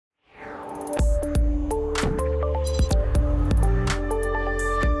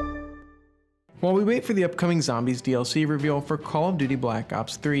While we wait for the upcoming Zombies DLC reveal for Call of Duty Black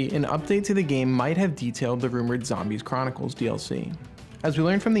Ops 3, an update to the game might have detailed the rumored Zombies Chronicles DLC. As we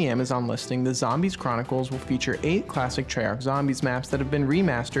learned from the Amazon listing, the Zombies Chronicles will feature 8 classic Treyarch Zombies maps that have been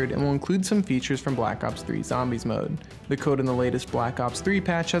remastered and will include some features from Black Ops 3 Zombies mode. The code in the latest Black Ops 3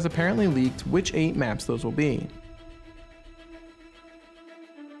 patch has apparently leaked which 8 maps those will be.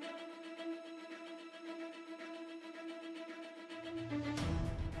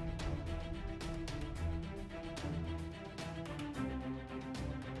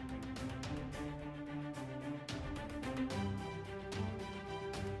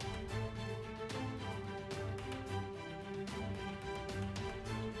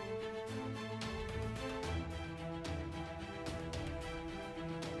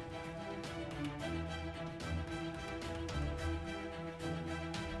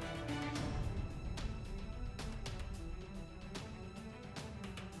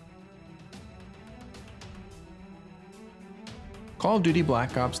 Call of Duty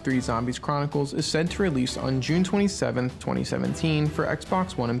Black Ops 3 Zombies Chronicles is said to release on June 27, 2017 for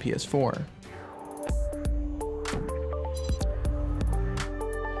Xbox One and PS4.